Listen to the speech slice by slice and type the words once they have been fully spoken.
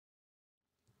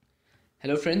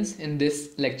Hello friends, in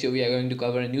this lecture we are going to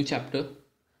cover a new chapter,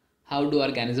 how do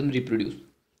organisms reproduce.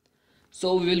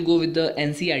 So we will go with the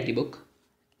NCERT book,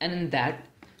 and in that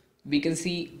we can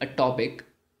see a topic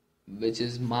which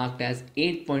is marked as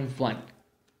 8.1,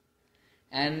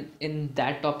 and in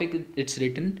that topic it's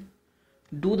written,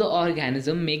 do the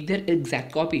organism make their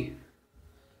exact copy?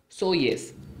 So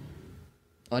yes,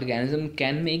 organism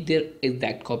can make their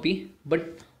exact copy,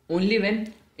 but only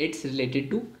when it's related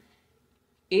to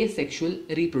asexual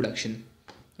reproduction.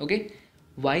 Okay,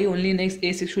 why only in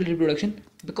asexual reproduction?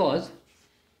 Because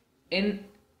in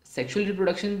sexual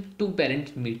reproduction two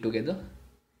parents meet together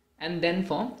and then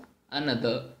form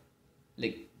another,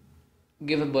 like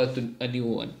give a birth to a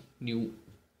new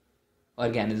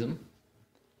organism.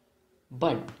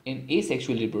 But in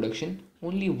asexual reproduction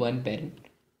only one parent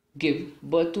give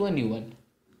birth to a new one.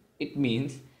 It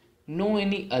means no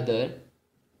any other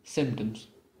symptoms,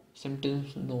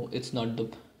 no, it's not the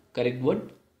correct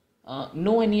word.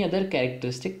 No any other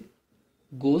characteristic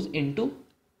goes into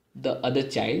the other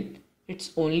child.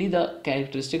 It's only the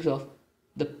characteristics of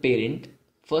the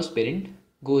first parent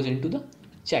goes into the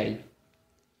child.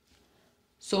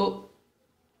 So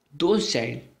those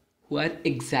child who are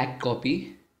exact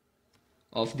copy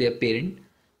of their parent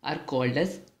are called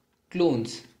as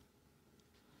clones,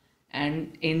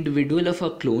 and individual of a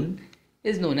clone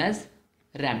is known as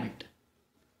ramete.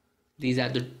 These are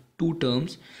the two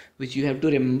terms which you have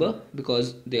to remember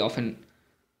because they often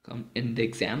come in the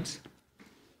exams.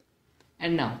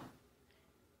 And now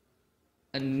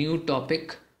a new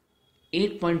topic,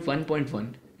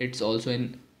 8.1.1. It's also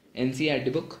in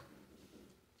NCERT book.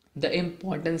 The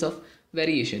importance of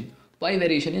variation. Why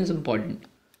variation is important?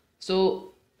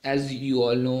 So as you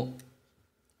all know,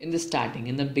 in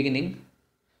the beginning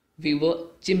we were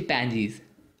chimpanzees,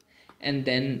 and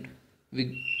then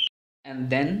we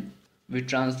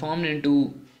transformed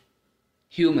into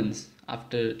humans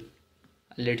after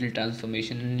a little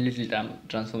transformation,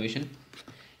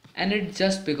 and it's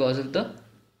just because of the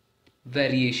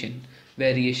variation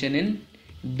in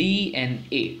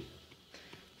DNA.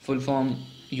 Full form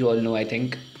you all know, I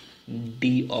think,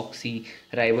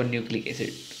 deoxyribonucleic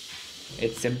acid.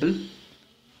 It's simple.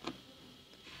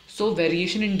 So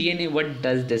variation in DNA, what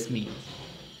does this mean?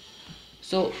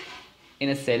 So in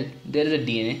a cell there is a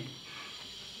DNA,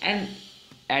 and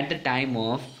at the time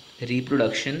of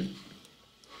reproduction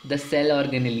the cell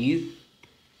organelles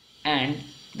and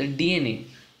the DNA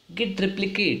get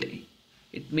replicate.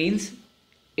 It means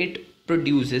it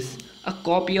produces a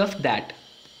copy of that,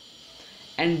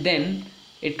 and then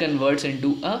it converts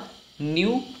into a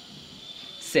new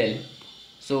cell.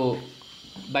 So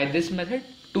by this method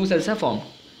two cells are formed,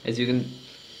 as you can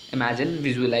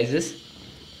visualize this.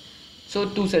 So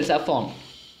two cells are formed,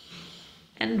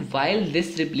 and while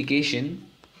this replication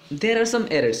there are some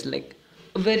errors, like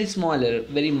a very small error,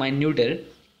 very minute error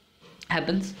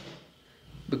happens,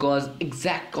 because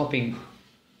exact copying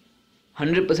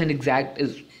 100% exact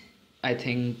is, I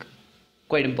think,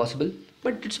 quite impossible,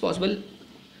 but it's possible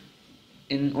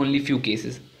in only few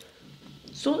cases.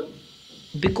 So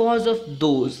because of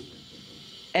those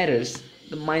errors,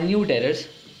 the minute errors,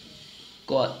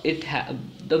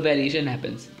 the variation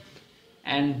happens.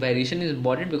 And variation is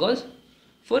important because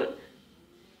for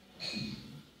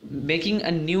making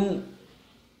a new,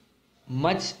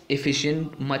 much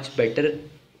efficient, much better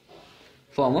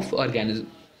form of organism.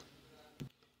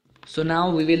 So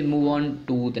now we will move on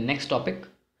to the next topic,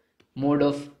 mode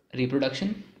of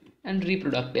reproduction and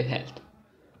reproductive health.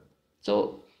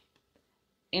 So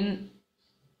in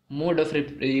mode of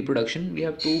reproduction we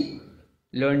have to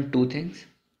learn two things: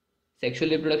 sexual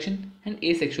reproduction and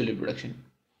asexual reproduction.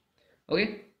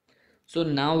 Okay, so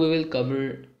now we will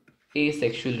cover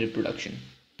asexual reproduction.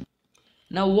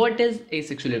 Now what is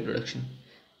asexual reproduction?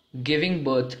 Giving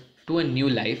birth to a new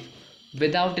life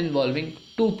without involving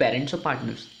two parents or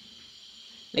partners.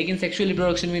 Like in sexual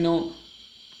reproduction we know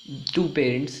two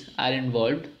parents are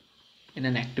involved in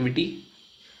an activity,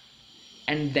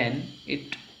 and then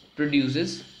it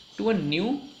produces to a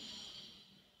new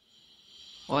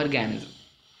organism.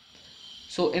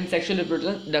 So in sexual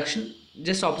reproduction,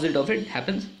 just opposite of it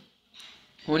happens.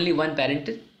 Only one parent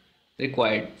is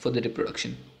required for the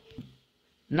reproduction.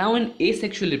 Now in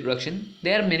asexual reproduction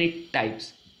there are many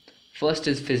types. First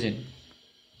is fission,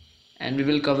 and we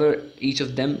will cover each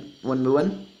of them one by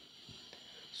one.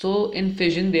 So in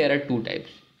fission there are two types: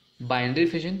 binary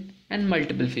fission and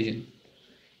multiple fission.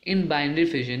 In binary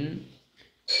fission,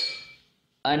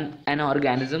 an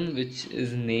organism which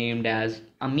is named as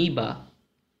amoeba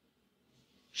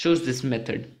shows this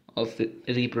method of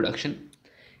reproduction.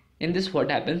 In this, what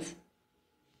happens?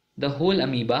 The whole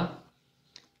amoeba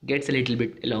gets a little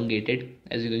bit elongated,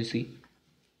 as you can see,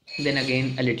 then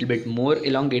again a little bit more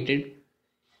elongated,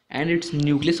 and its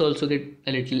nucleus also get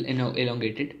a little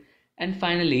elongated, and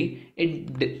finally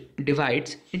it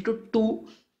divides into two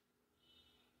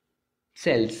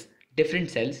cells, different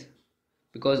cells,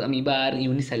 because amoeba are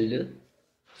unicellular,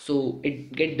 so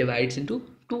it get divides into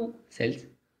two cells,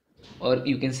 or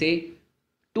you can say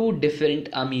two different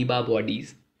amoeba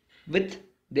bodies with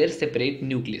their separate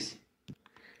nucleus.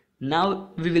 Now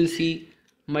we will see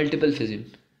multiple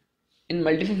fission. In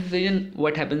multiple fission,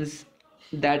 what happens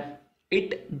that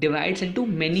it divides into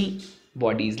many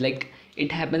bodies, like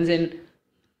it happens in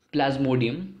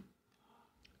plasmodium.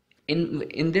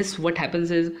 In this, what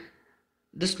happens is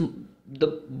this the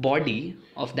body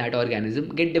of that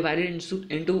organism get divided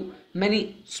into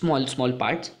many small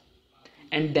parts,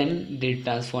 and then they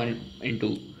transform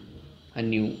into a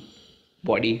new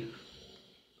body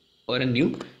or a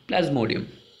new plasmodium.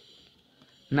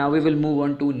 Now we will move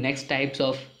on to next types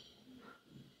of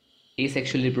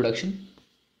asexual reproduction.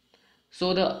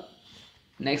 So the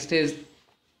next is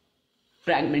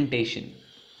fragmentation.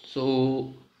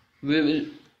 So we will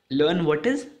learn what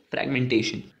is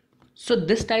fragmentation. So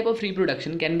this type of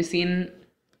reproduction can be seen in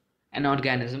an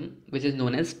organism which is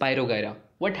known as Spirogyra.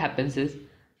 What happens is,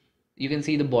 you can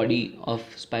see the body of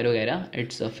Spirogyra,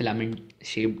 it's a filament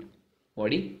shaped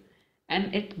body,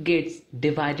 and it gets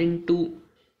divided into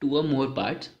two or more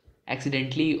parts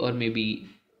accidentally, or maybe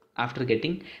after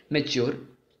getting mature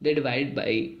they divide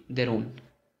by their own.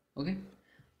 Okay,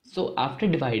 so after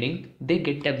dividing they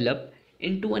get developed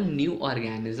into a new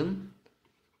organism.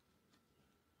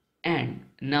 And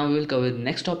now we will cover the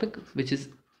next topic, which is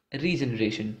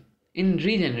regeneration. In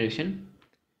regeneration,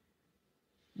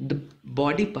 the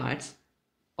body parts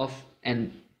of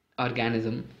an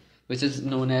organism, which is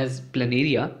known as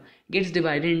planaria, gets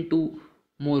divided into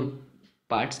more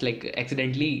parts, like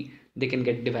accidentally they can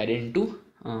get divided into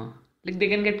like they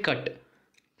can get cut,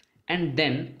 and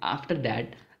then after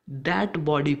that that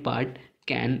body part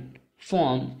can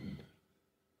form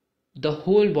the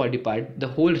whole body part, the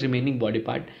whole remaining body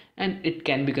part, and it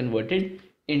can be converted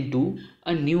into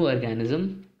a new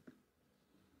organism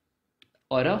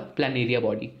or a planaria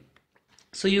body.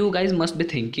 So you guys must be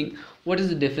thinking, what is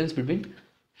the difference between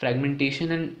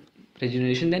fragmentation and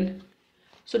regeneration then?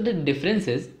 So the difference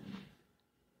is,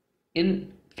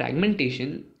 in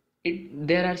fragmentation,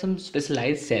 there are some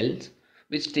specialized cells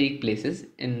which take places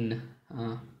in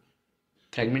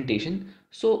fragmentation.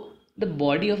 So the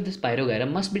body of the Spirogyra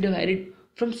must be divided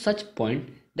from such point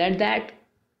that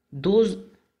those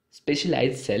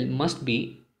specialized cell must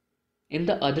be in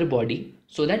the other body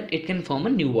so that it can form a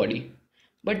new body.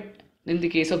 But in the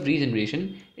case of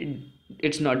regeneration,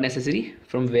 it's not necessary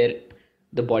from where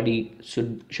the body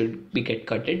should be get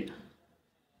cutted.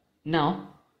 Now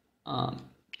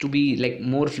to be like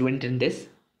more fluent in this,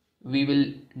 we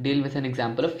will deal with an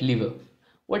example of liver.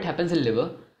 What happens in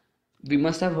liver? We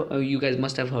must have you guys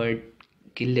must have heard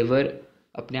कि liver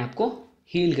अपने आप को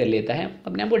heal कर लेता है,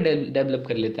 अपने आप को डेवलप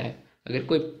कर लेता है अगर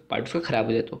कोई पार्ट उसका खराब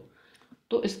हो जाए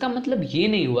तो इसका मतलब ये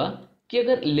नहीं हुआ कि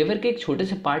अगर लिवर के एक छोटे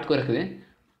से पार्ट को रख दें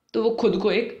तो वो खुद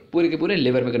को एक पूरे के पूरे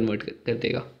लिवर में कन्वर्ट कर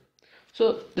देगा.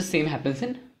 So the same happens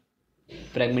in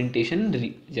fragmentation and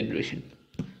regeneration.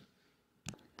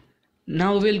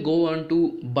 Now we'll go on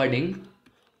to budding.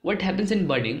 What happens in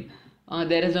budding?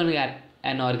 There is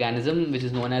an organism which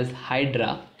is known as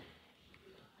Hydra.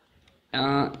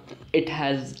 It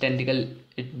has tentacle.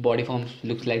 Its body form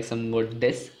looks like somewhat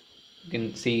this. You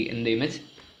can see in the image.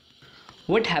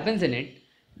 What happens in it?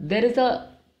 There is a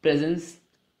presence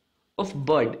of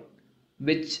bud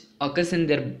which occurs in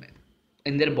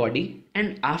their body,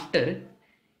 and after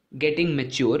getting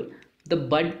mature, the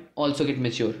bud also get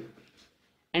mature,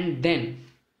 and then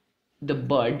the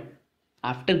bud,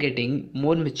 after getting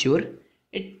more mature,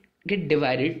 it get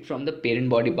divided from the parent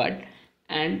body part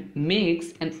and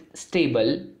makes a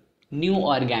stable new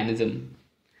organism.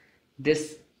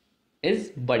 This is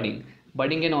budding.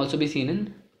 Budding can also be seen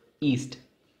in yeast,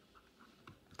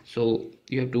 so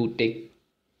you have to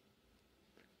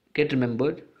get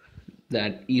remembered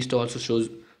that yeast also shows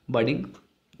budding.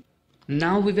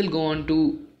 Now we will go on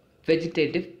to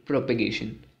vegetative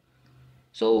propagation.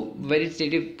 So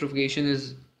vegetative propagation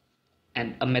is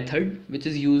a method which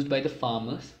is used by the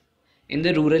farmers in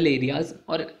the rural areas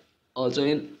or also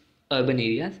in urban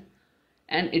areas,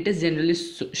 and it is generally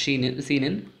seen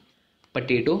in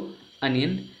potato,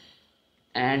 onion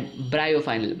and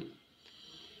bryophyllum.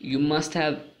 You must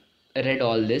have read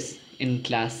all this in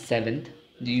class 7th.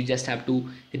 You just have to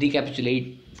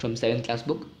recapitulate from 7th class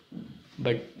book,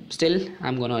 but still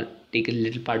I'm gonna take a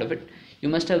little part of it. You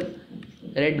must have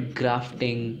read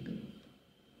grafting,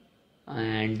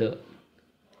 and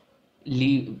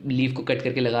leave को cut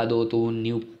करके लगा दो तो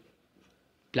new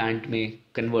plant में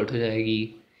convert हो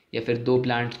जाएगी, या फिर दो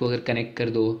प्लांट्स को अगर कनेक्ट कर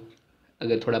दो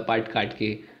अगर थोड़ा पार्ट काट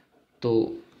के,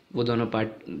 तो वो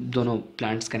दोनों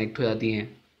प्लांट्स कनेक्ट हो जाती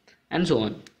हैं, and so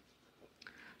on.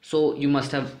 So you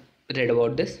must have read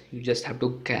about this, you just have to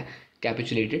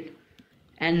capitulate it.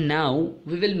 And now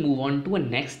we will move on to a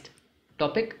next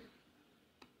topic,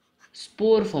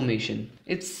 spore formation.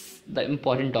 It's the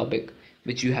important topic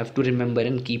which you have to remember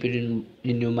and keep it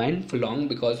in your mind for long,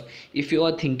 because if you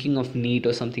are thinking of NEET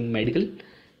or something medical,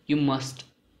 you must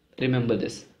remember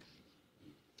this.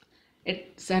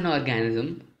 It's an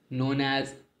organism known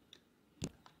as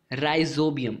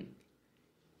rhizobium,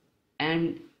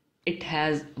 and it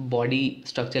has body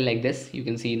structure like this, you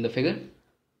can see in the figure.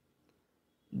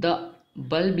 The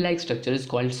bulb like structure is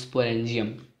called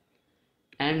sporangium,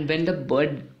 and when the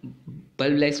bulb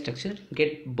like structure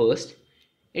get burst,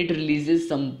 it releases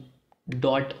some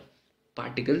dot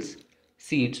particles,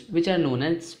 seeds, which are known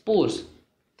as spores.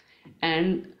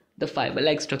 And the fiber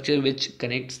like structure which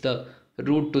connects the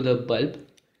root to the bulb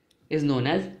is known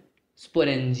as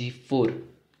sporangiophore.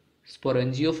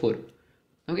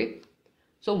 Okay,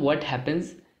 so what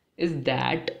happens is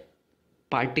that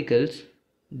particles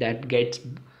that gets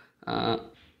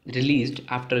released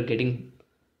after getting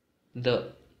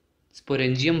the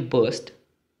sporangium burst,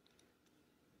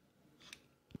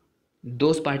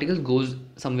 those particles goes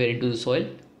somewhere into the soil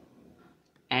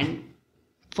and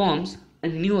forms a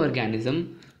new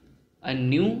organism, a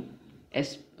new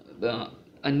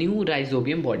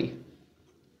rhizobium body.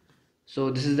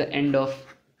 So this is the end of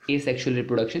asexual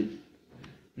reproduction.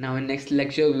 Now in next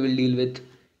lecture we will deal with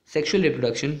sexual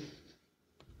reproduction.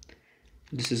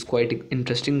 This is quite an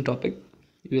interesting topic,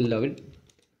 you will love it.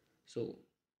 So